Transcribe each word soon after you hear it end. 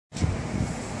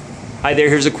Hi there,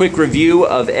 here's a quick review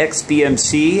of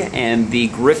XBMC and the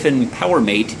Griffin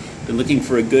Powermate. Been looking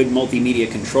for a good multimedia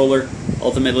controller.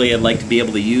 Ultimately, I'd like to be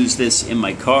able to use this in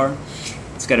my car.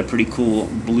 It's got a pretty cool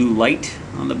blue light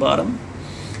on the bottom,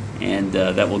 and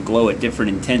that will glow at different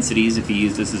intensities if you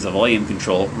use this as a volume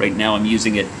control. Right now I'm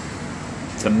using it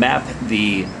to map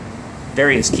the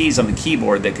various keys on the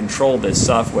keyboard that control this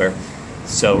software.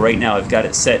 So right now I've got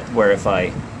it set where if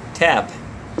I tap,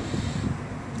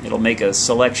 it'll make a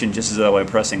selection just as though I'm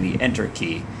pressing the Enter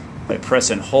key. If I press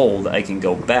and hold, I can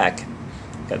go back.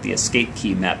 I've got the Escape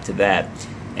key mapped to that.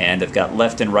 And I've got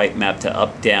left and right mapped to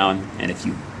up, down. And if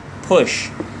you push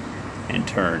and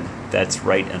turn, that's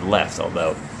right and left.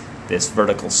 Although this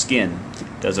vertical skin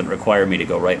doesn't require me to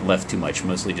go right and left too much,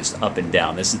 mostly just up and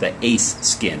down. This is the Ace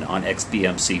skin on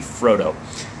XBMC Frodo.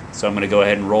 So I'm going to go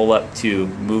ahead and roll up to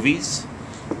Movies,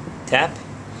 tap,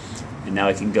 and now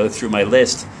I can go through my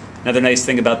list. Another nice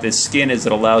thing about this skin is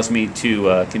it allows me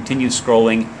to continue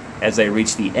scrolling as I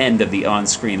reach the end of the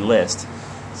on-screen list.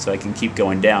 So I can keep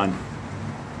going down.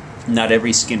 Not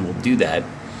every skin will do that.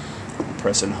 I'll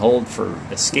press and hold for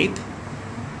Escape,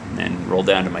 and then roll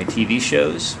down to my TV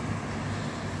shows.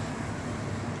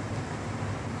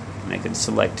 And I can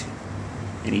select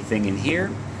anything in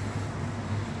here,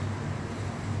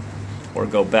 or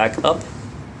go back up.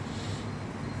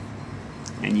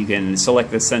 And you can select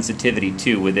the sensitivity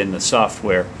too within the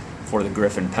software for the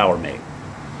Griffin Powermate.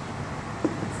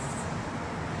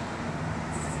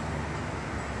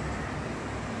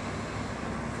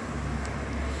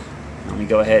 Let me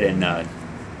go ahead and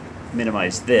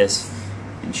minimize this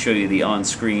and show you the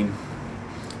on-screen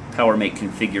Powermate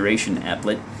configuration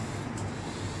applet.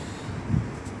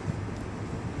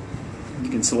 You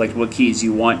can select what keys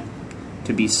you want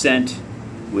to be sent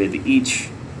with each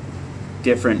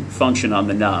different function on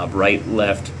the knob: right,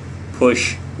 left,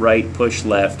 push right, push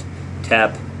left,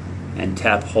 tap, and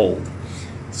tap hold.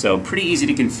 So pretty easy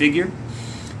to configure,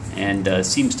 and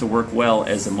seems to work well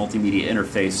as a multimedia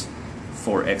interface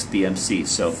for XBMC.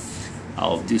 So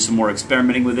I'll do some more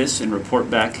experimenting with this and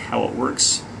report back how it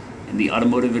works in the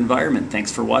automotive environment.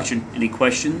 Thanks for watching. Any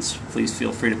questions, please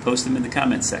feel free to post them in the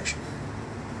comments section.